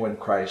genuine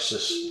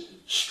crisis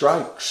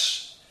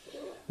strikes.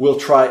 We'll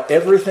try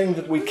everything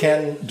that we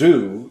can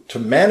do to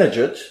manage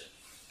it.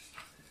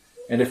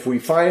 And if we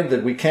find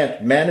that we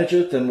can't manage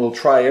it, then we'll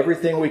try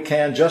everything we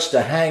can just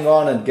to hang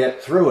on and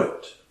get through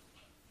it.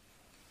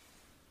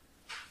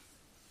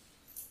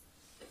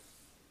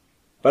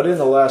 But in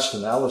the last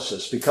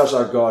analysis, because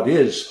our God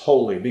is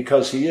holy,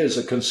 because he is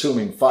a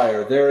consuming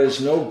fire, there is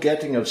no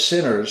getting of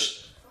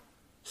sinners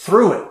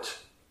through it.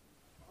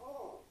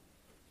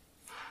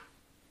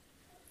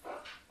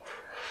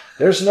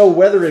 There's no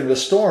weathering the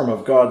storm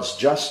of God's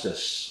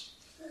justice.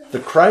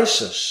 The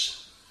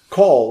crisis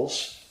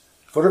calls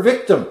for a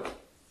victim.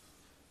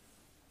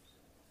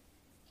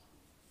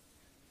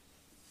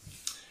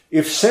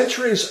 If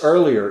centuries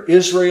earlier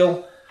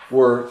Israel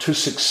were to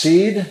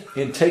succeed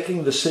in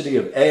taking the city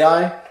of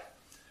Ai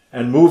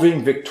and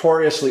moving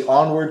victoriously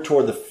onward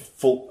toward the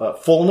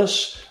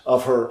fullness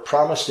of her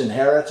promised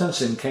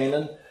inheritance in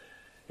Canaan,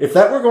 if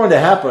that were going to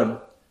happen,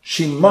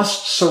 she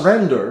must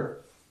surrender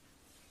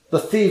the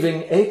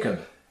thieving Achan.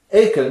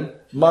 Achan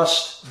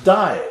must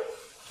die.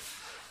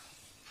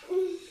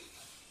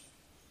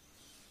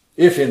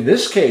 If in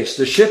this case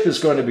the ship is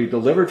going to be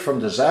delivered from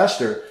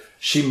disaster,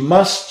 she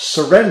must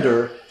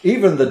surrender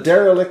even the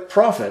derelict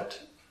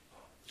prophet,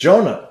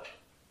 Jonah,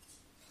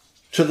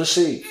 to the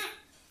sea.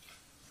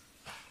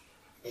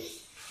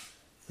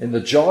 In the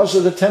jaws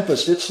of the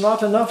tempest, it's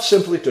not enough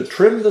simply to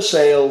trim the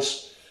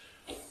sails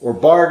or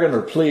bargain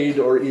or plead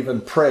or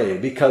even pray,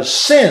 because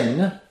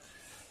sin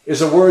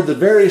is a word that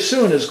very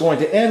soon is going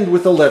to end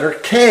with the letter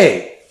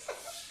K.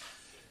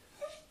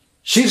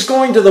 She's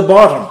going to the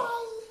bottom.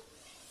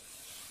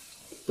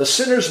 The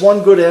sinner's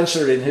one good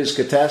answer in his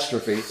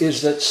catastrophe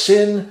is that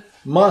sin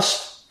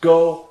must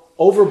go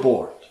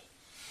overboard.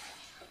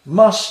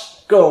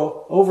 Must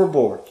go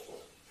overboard.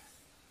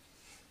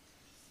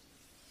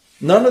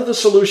 None of the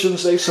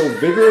solutions they so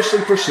vigorously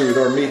pursued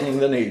are meeting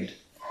the need.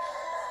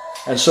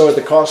 And so at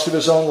the cost of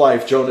his own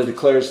life, Jonah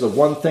declares the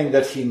one thing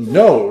that he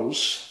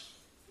knows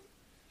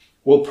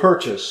will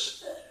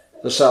purchase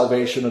the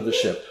salvation of the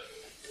ship.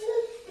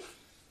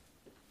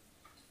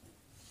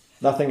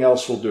 Nothing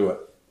else will do it.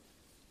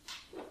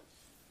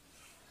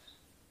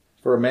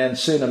 For a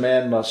man's sin, a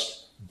man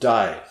must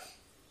die.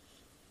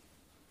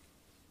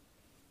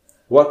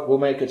 What will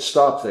make it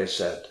stop, they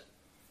said?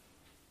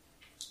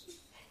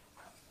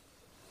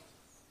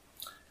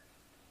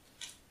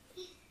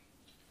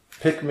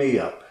 Pick me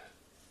up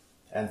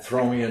and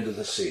throw me into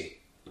the sea.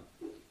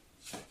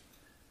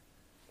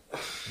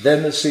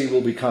 Then the sea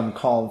will become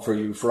calm for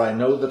you, for I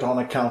know that on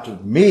account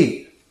of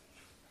me,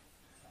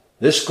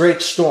 this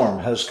great storm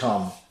has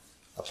come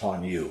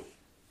upon you.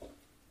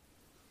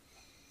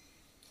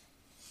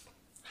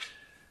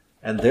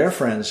 And there,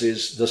 friends,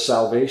 is the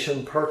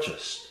salvation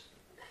purchased.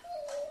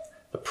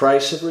 The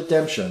price of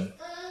redemption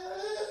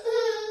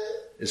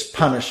is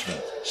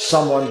punishment.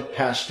 Someone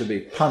has to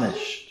be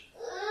punished.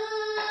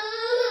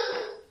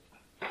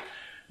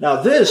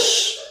 Now,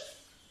 this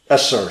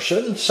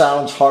assertion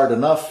sounds hard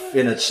enough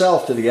in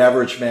itself to the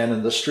average man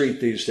in the street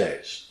these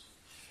days,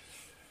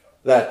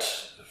 that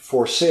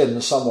for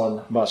sin,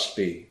 someone must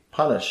be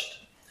punished.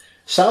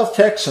 South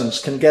Texans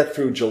can get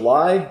through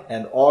July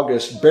and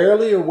August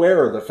barely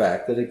aware of the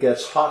fact that it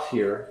gets hot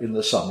here in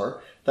the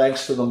summer,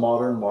 thanks to the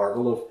modern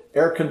marvel of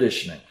air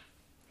conditioning.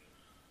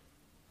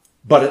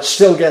 But it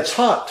still gets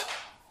hot.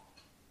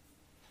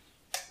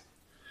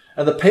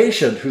 And the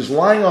patient who's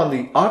lying on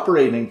the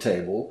operating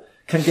table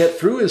can get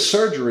through his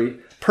surgery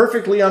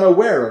perfectly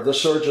unaware of the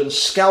surgeon's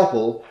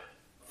scalpel,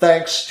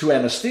 thanks to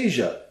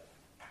anesthesia.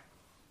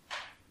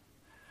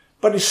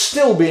 But he's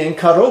still being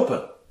cut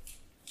open.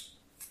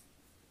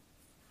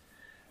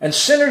 And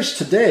sinners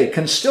today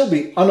can still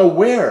be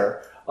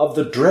unaware of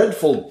the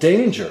dreadful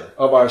danger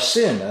of our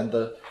sin and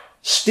the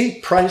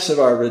steep price of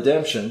our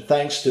redemption,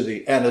 thanks to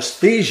the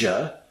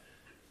anesthesia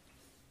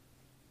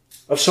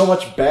of so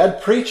much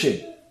bad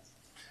preaching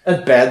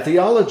and bad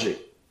theology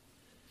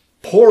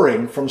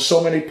pouring from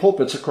so many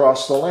pulpits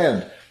across the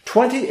land.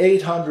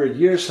 2,800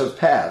 years have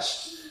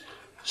passed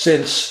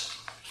since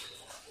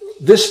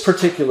this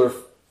particular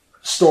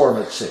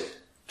storm at sea.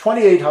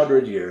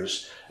 2,800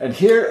 years. And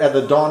here at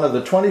the dawn of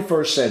the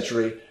 21st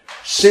century,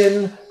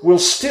 sin will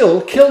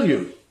still kill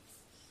you.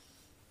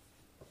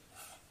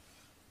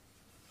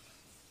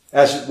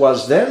 As it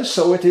was then,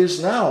 so it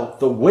is now.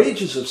 The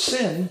wages of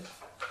sin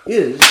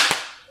is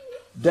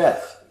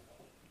death.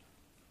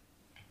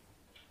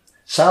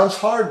 Sounds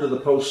hard to the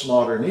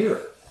postmodern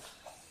ear.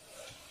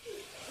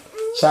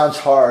 Sounds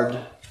hard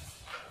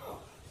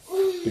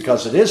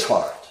because it is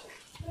hard.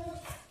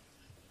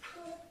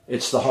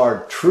 It's the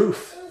hard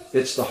truth.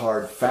 It's the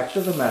hard fact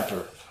of the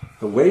matter.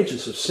 The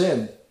wages of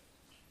sin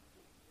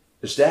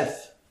is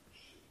death.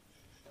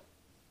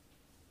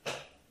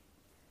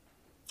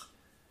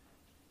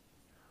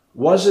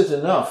 Was it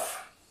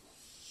enough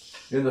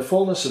in the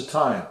fullness of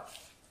time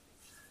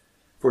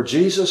for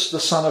Jesus, the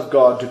Son of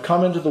God, to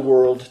come into the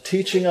world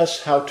teaching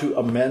us how to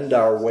amend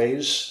our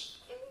ways?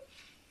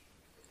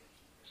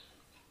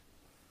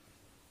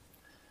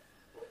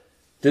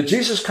 Did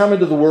Jesus come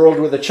into the world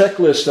with a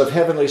checklist of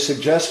heavenly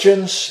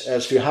suggestions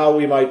as to how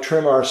we might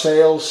trim our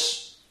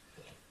sails,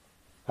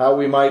 how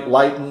we might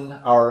lighten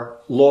our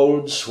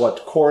loads,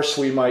 what course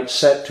we might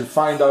set to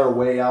find our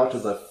way out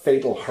of the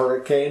fatal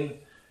hurricane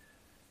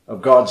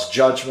of God's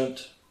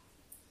judgment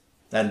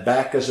and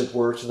back, as it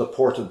were, to the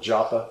port of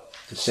Joppa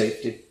to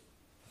safety?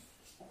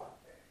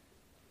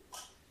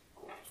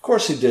 Of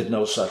course he did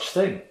no such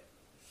thing.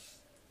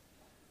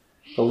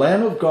 The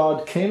Lamb of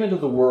God came into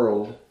the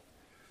world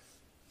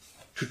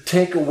to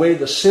take away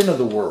the sin of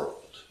the world.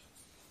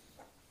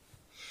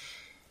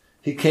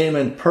 He came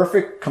in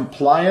perfect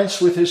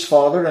compliance with his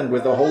Father and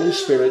with the Holy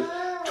Spirit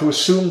to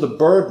assume the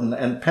burden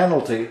and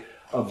penalty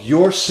of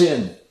your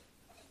sin.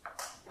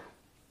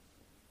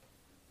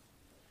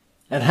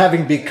 And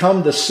having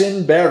become the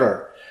sin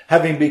bearer,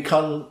 having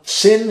become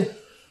sin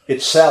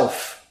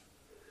itself,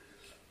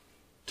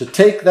 to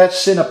take that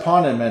sin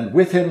upon him and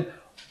with him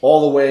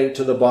all the way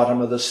to the bottom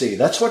of the sea.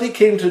 That's what he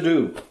came to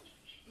do.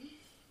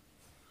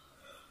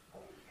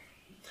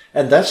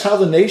 And that's how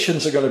the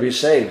nations are going to be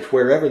saved,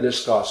 wherever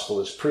this gospel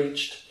is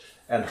preached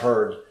and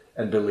heard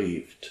and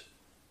believed.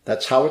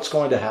 That's how it's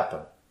going to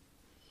happen.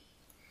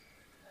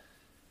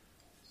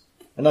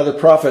 Another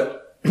prophet,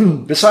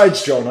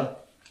 besides Jonah,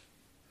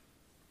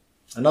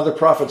 another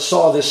prophet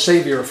saw this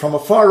Savior from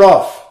afar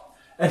off,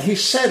 and he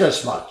said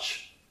as much.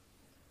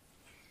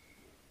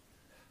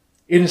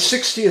 In his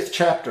 60th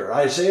chapter,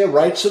 Isaiah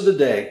writes of the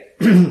day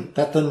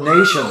that the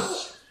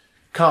nations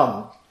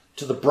come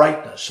to the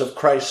brightness of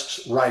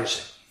Christ's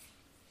rising.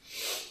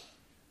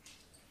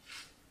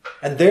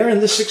 And there in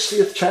the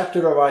 60th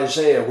chapter of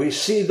Isaiah, we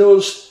see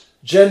those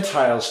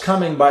Gentiles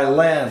coming by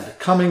land,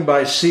 coming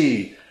by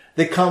sea.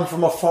 They come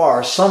from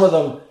afar. Some of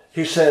them,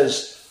 he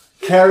says,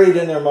 carried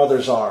in their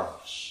mother's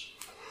arms.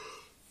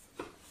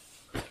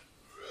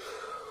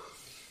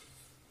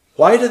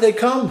 Why do they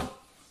come?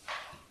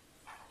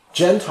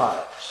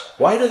 Gentiles.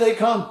 Why do they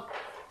come?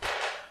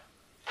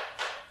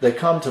 They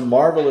come to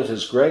marvel at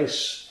his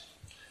grace.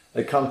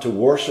 They come to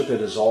worship at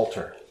his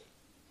altar.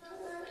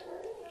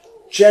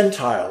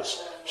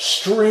 Gentiles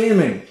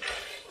streaming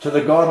to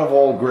the God of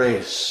all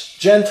grace.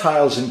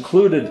 Gentiles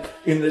included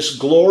in this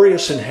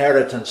glorious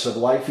inheritance of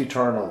life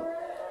eternal.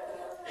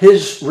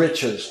 His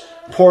riches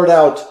poured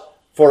out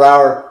for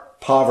our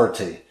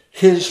poverty.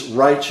 His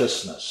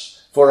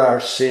righteousness for our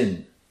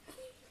sin.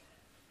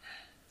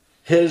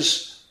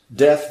 His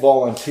death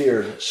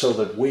volunteered so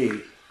that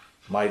we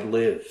might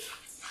live.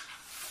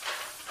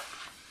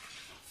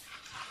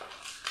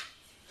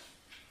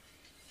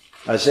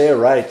 Isaiah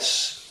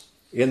writes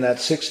in that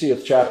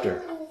 60th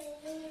chapter,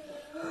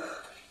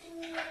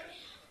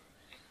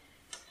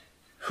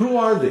 "Who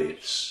are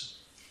these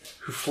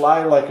who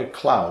fly like a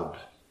cloud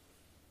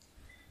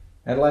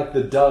and like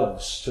the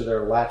doves to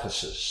their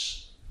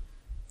lattices?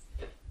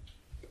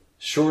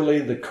 Surely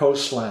the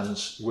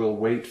coastlands will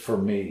wait for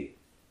me,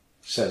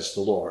 says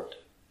the Lord.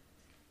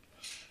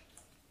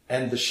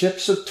 And the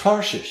ships of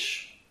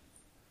Tarshish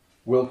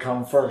will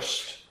come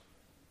first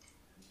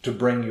to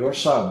bring your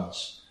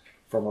sons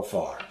from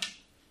afar."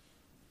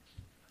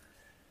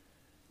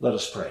 Let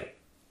us pray.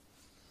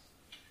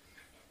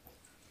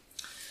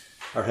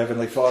 Our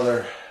Heavenly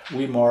Father,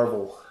 we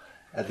marvel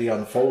at the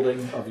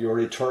unfolding of your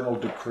eternal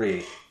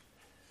decree,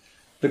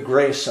 the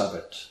grace of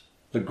it,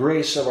 the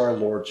grace of our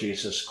Lord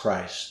Jesus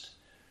Christ,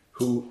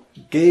 who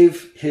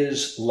gave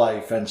his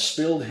life and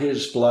spilled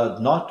his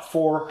blood not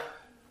for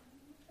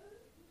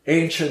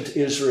ancient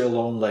Israel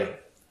only,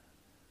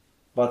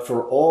 but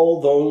for all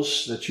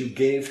those that you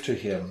gave to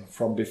him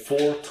from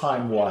before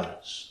time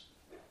was,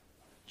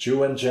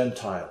 Jew and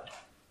Gentile,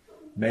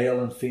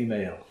 male and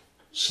female,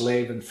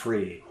 slave and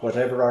free,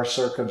 whatever our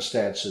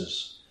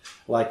circumstances.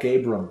 Like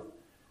Abram,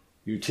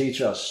 you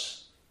teach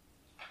us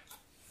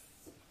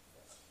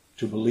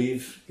to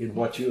believe in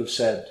what you have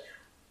said,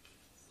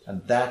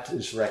 and that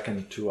is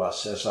reckoned to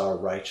us as our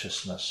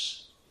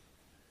righteousness.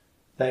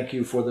 Thank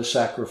you for the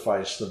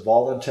sacrifice, the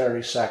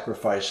voluntary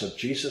sacrifice of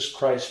Jesus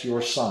Christ,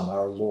 your Son,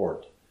 our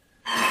Lord,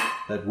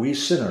 that we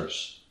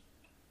sinners,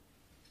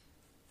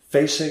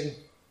 facing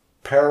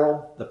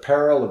peril, the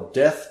peril of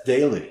death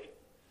daily,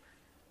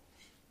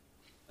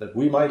 that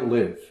we might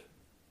live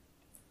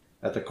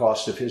at the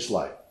cost of his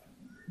life.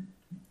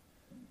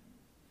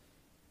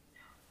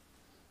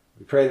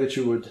 We pray that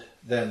you would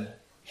then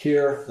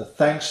hear the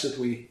thanks that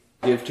we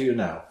give to you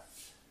now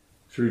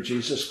through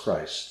Jesus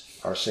Christ,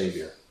 our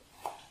Savior.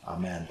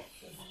 Amen.